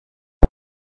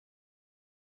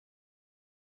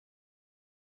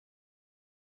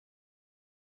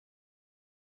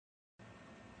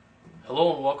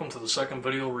Hello and welcome to the second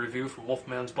video review from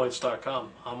wolfmansbites.com.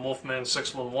 I'm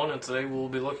Wolfman611 and today we'll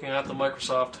be looking at the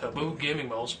Microsoft Habu gaming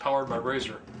mouse powered by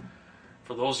Razer.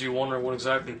 For those of you wondering what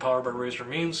exactly powered by Razer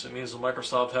means, it means that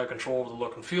Microsoft had control over the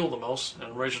look and feel of the mouse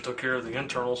and Razer took care of the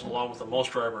internals along with the mouse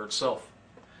driver itself.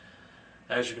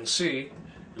 As you can see,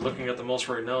 you're looking at the mouse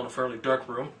right now in a fairly dark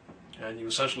room and you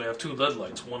essentially have two LED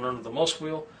lights, one under the mouse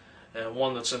wheel and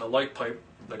one that's in a light pipe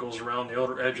that goes around the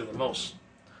outer edge of the mouse.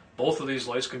 Both of these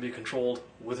lights can be controlled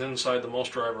within inside the mouse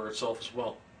driver itself as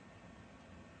well.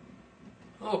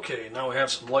 Okay, now we have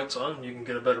some lights on. You can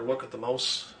get a better look at the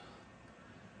mouse.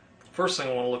 First thing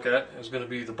I want to look at is going to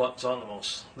be the buttons on the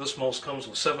mouse. This mouse comes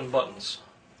with 7 buttons.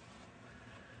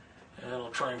 And I'll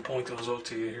try and point those out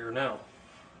to you here now.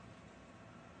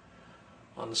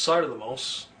 On the side of the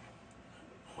mouse,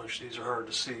 which these are hard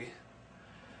to see,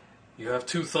 you have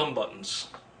 2 thumb buttons.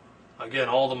 Again,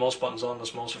 all the mouse buttons on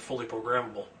this mouse are fully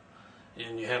programmable.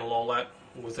 And you handle all that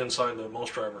with inside the mouse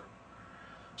driver.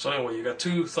 So anyway, you got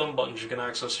 2 thumb buttons you can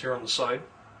access here on the side,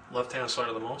 left hand side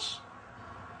of the mouse.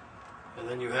 And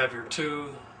then you have your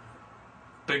 2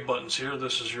 big buttons here.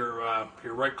 This is your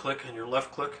right click and your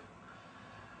left click.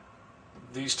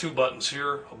 These 2 buttons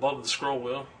here above the scroll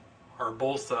wheel are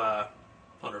both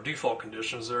under default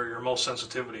conditions. They're your mouse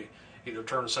sensitivity. Either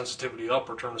turn the sensitivity up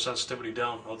or turn the sensitivity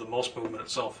down of the mouse movement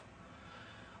itself.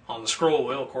 On the scroll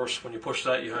wheel, of course, when you push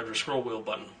that, you have your scroll wheel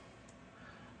button.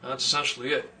 And that's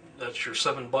essentially it. That's your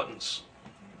 7 buttons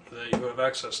that you have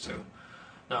access to.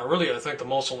 Now, really, I think the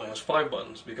mouse only has 5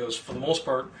 buttons because, for the most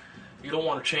part, you don't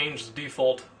want to change the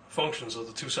default functions of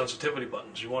the 2 sensitivity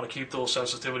buttons. You want to keep those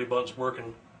sensitivity buttons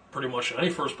working pretty much in any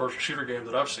first-person shooter game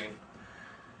that I've seen.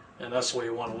 And that's the way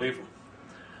you want to leave them.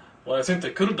 What I think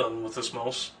they could have done with this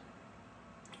mouse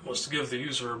was to give the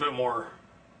user a bit more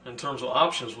in terms of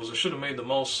options. Was they should have made the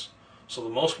mouse so the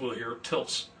mouse wheel here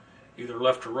tilts either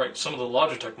left or right. Some of the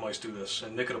Logitech mice do this,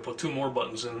 and they could have put 2 more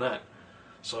buttons in that.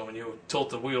 So when you tilt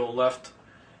the wheel left,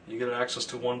 you get access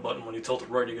to one button. When you tilt it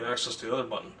right, you get access to the other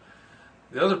button.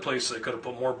 The other place they could have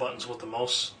put more buttons with the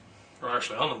mouse, or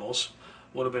actually on the mouse,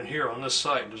 would have been here on this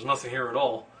side. There's nothing here at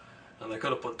all, and they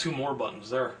could have put 2 more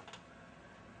buttons there.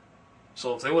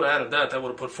 So if they would have added that, that would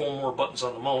have put 4 more buttons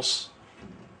on the mouse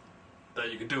that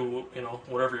you could do,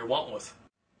 whatever you want with.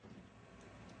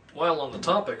 While on the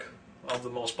topic of the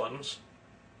mouse buttons,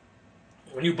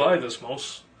 when you buy this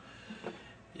mouse,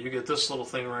 you get this little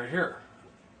thing right here.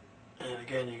 And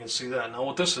again, you can see that. Now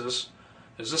what this is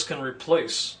this can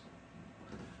replace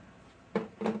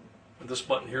this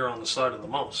button here on the side of the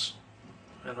mouse.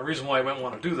 And the reason why I might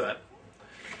want to do that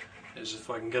is if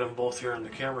I can get them both here in the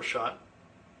camera shot,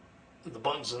 the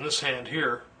buttons in this hand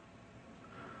here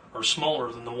are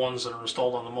smaller than the ones that are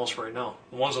installed on the mouse right now.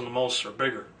 The ones on the mouse are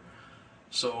bigger.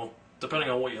 So depending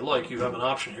on what you like, you have an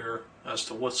option here as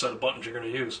to what set of buttons you're going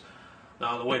to use.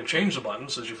 Now the way to change the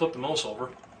buttons is you flip the mouse over,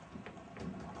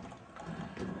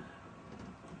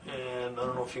 and I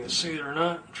don't know if you can see it or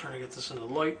not. I'm trying to get this into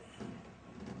the light.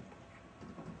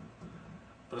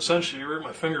 But essentially where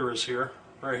my finger is here,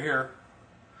 right here,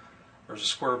 there's a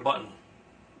square button.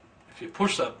 If you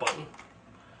push that button,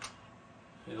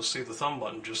 you'll see the thumb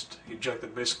button just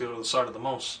ejected basically to the side of the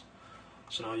mouse.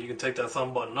 So now you can take that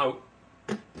thumb button out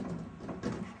and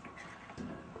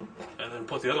then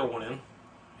put the other one in.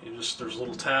 There's a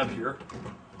little tab here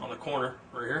on the corner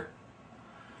right here.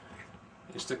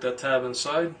 You stick that tab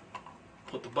inside,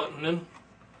 put the button in,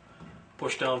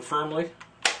 push down firmly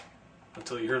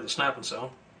until you hear the snapping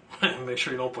sound. Make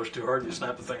sure you don't push too hard, you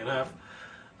snap the thing in half.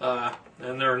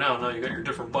 And there now you got your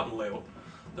different button layout.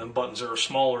 Then buttons that are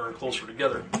smaller and closer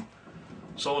together.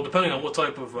 So depending on what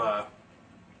type of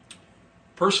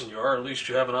person you are, at least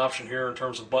you have an option here in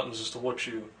terms of buttons as to what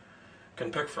you can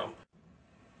pick from.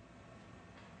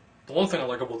 The one thing I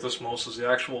like about this mouse is the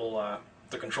actual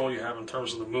the control you have in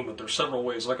terms of the movement. There's several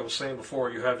ways. Like I was saying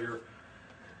before, you have your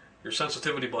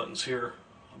sensitivity buttons here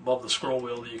above the scroll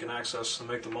wheel that you can access and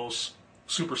make the mouse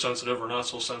super sensitive or not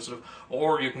so sensitive.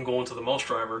 Or you can go into the mouse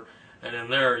driver, and in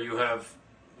there you have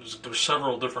there's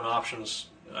several different options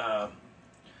that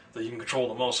you can control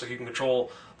the mouse. So you can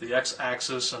control the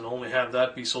X-axis and only have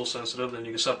that be so sensitive. Then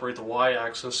you can separate the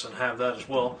Y-axis and have that as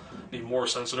well be more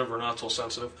sensitive or not so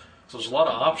sensitive. So there's a lot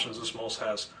of options this mouse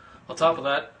has. On top of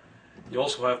that, you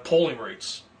also have polling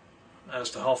rates as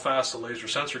to how fast the laser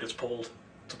sensor gets pulled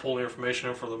to pull the information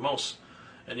in for the mouse.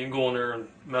 And you can go in there and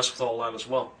mess with all that as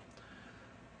well.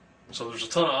 So there's a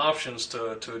ton of options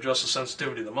to adjust the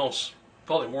sensitivity of the mouse.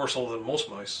 Probably more so than most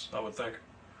mice, I would think.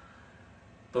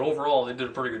 But overall, they did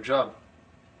a pretty good job.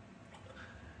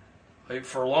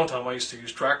 For a long time I used to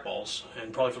use trackballs,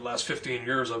 and probably for the last 15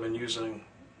 years I've been using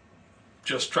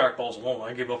just trackballs alone.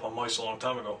 I gave up on mice a long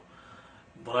time ago.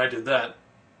 When I did that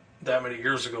many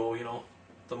years ago, you know,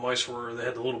 the mice they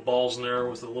had the little balls in there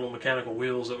with the little mechanical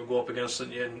wheels that would go up against it,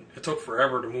 and it took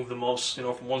forever to move the mouse, you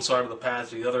know, from one side of the pad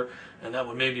to the other, and that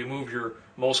would maybe move your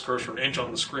mouse cursor an inch on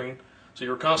the screen. So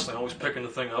you were constantly always picking the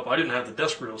thing up. I didn't have the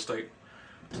desk real estate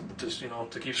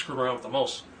to keep screwing around with the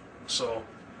mouse. So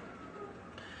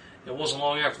it wasn't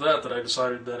long after that I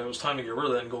decided that it was time to get rid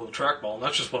of that and go with the trackball, and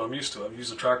that's just what I'm used to. I've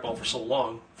used the trackball for so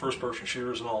long, first-person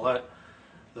shooters and all that,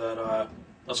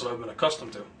 that's what I've been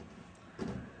accustomed to.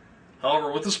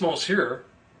 However, with this mouse here,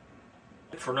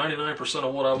 for 99%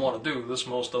 of what I want to do, this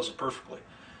mouse does it perfectly.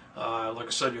 Like I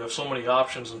said, you have so many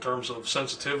options in terms of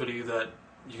sensitivity that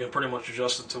you can pretty much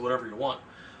adjust it to whatever you want.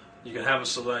 You can have it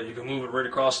so that you can move it right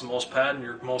across the mouse pad and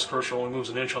your mouse cursor only moves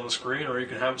an inch on the screen, or you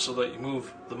can have it so that you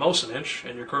move the mouse an inch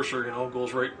and your cursor, you know,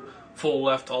 goes right full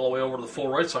left all the way over to the full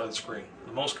right side of the screen,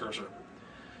 the mouse cursor.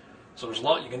 So there's a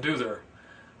lot you can do there.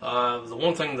 The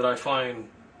one thing that I find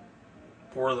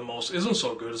where the mouse isn't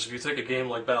so good is if you take a game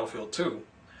like Battlefield 2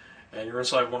 and you're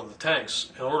inside one of the tanks.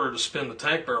 In order to spin the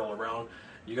tank barrel around,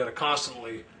 you got to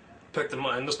constantly pick the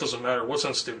mouse, and this doesn't matter what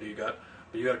sensitivity you got,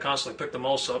 but you got to constantly pick the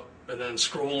mouse up and then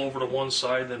scroll over to one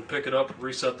side, then pick it up,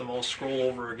 reset the mouse, scroll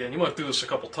over again. You might do this a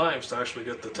couple times to actually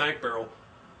get the tank barrel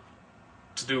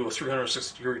to do a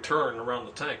 360-degree turn around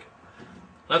the tank.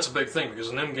 That's a big thing, because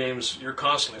in them games, you're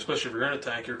constantly, especially if you're in a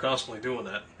tank, you're constantly doing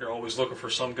that. You're always looking for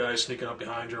some guy sneaking up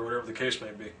behind you or whatever the case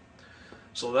may be.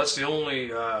 So that's the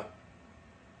only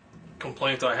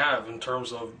complaint I have in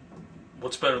terms of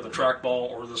what's better, the trackball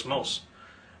or this mouse.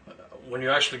 When you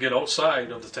actually get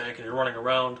outside of the tank and you're running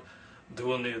around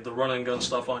doing the run and gun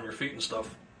stuff on your feet and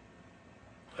stuff,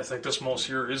 I think this mouse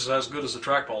here is as good as the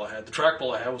trackball I had. The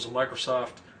trackball I had was a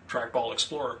Microsoft Trackball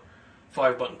Explorer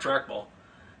 5-button trackball.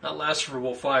 That lasted for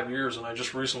about 5 years, and I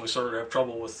just recently started to have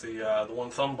trouble with the one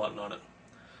thumb button on it.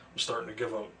 It was starting to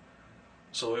give out.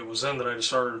 So it was then that I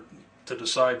started to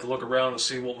decide to look around and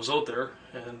see what was out there,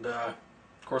 and of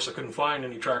course I couldn't find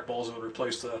any trackballs that would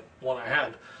replace the one I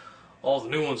had. All the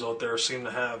new ones out there seem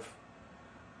to have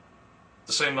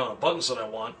the same amount of buttons that I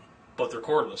want, but they're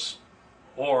cordless.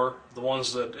 Or the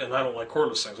ones that, and I don't like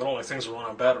cordless things, I don't like things that run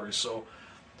on batteries, so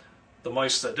the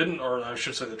mice that didn't, or I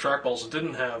should say the trackballs that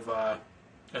didn't have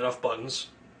enough buttons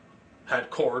had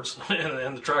cords,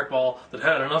 and the trackball that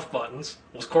had enough buttons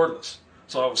was cordless.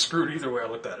 So I was screwed either way I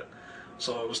looked at it.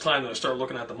 So it was time that I started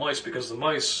looking at the mice, because the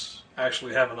mice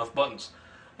actually have enough buttons.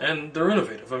 And they're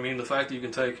innovative. I mean, the fact that you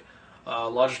can take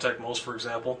Logitech mouse, for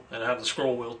example, and have the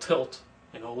scroll wheel tilt,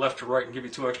 you know, left to right and give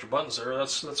you 2 extra buttons there,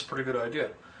 that's a pretty good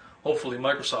idea. Hopefully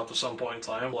Microsoft at some point in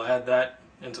time will add that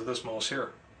into this mouse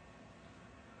here.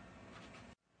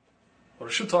 What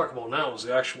I should talk about now is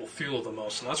the actual feel of the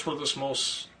mouse, and that's where this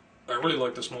mouse, I really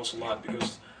like this mouse a lot,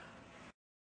 because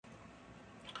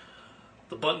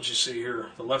the buttons you see here,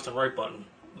 the left and right button,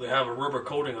 they have a rubber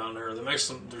coating on there that makes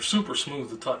them, they're super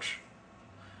smooth to touch.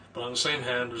 But on the same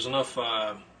hand, there's enough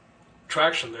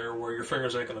traction there where your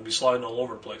fingers ain't going to be sliding all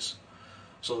over the place.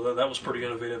 So that was pretty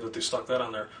innovative that they stuck that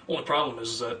on there. Only problem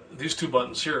is that these 2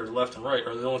 buttons here, the left and right,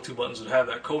 are the only 2 buttons that have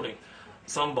that coating.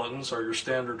 Thumb buttons are your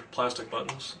standard plastic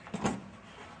buttons.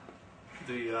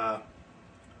 The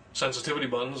sensitivity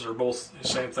buttons are both the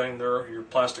same thing, they're your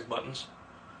plastic buttons.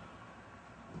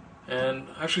 And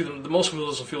actually the mouse wheel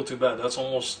doesn't feel too bad. That's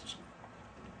almost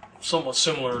somewhat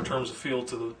similar in terms of feel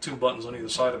to the 2 buttons on either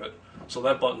side of it. So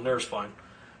that button there is fine.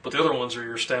 But the other ones are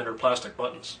your standard plastic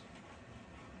buttons.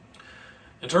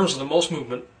 In terms of the mouse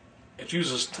movement, it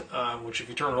uses, which if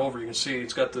you turn it over you can see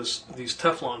it's got these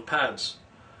Teflon pads.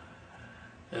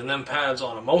 And them pads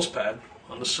on a mouse pad,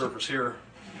 on this surface here,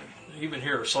 even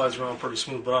here it slides around pretty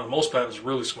smooth, but on a mouse pad it's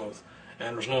really smooth.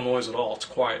 And there's no noise at all, it's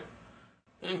quiet.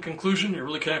 In conclusion, you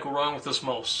really can't go wrong with this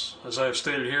mouse. As I have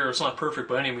stated here, it's not perfect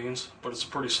by any means, but it's a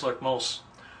pretty slick mouse.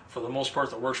 For the most part,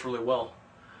 that works really well.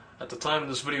 At the time of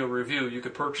this video review, you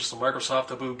could purchase the Microsoft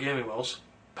Taboo gaming mouse,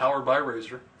 powered by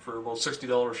Razer, for about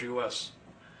 $60 US.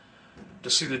 To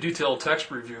see the detailed text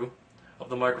review of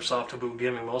the Microsoft Taboo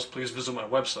gaming mouse, please visit my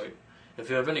website. If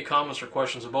you have any comments or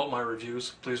questions about my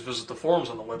reviews, please visit the forums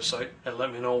on the website and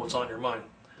let me know what's on your mind.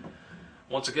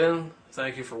 Once again,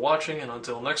 thank you for watching, and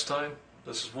until next time,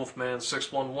 this is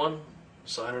Wolfman611,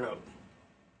 signing out.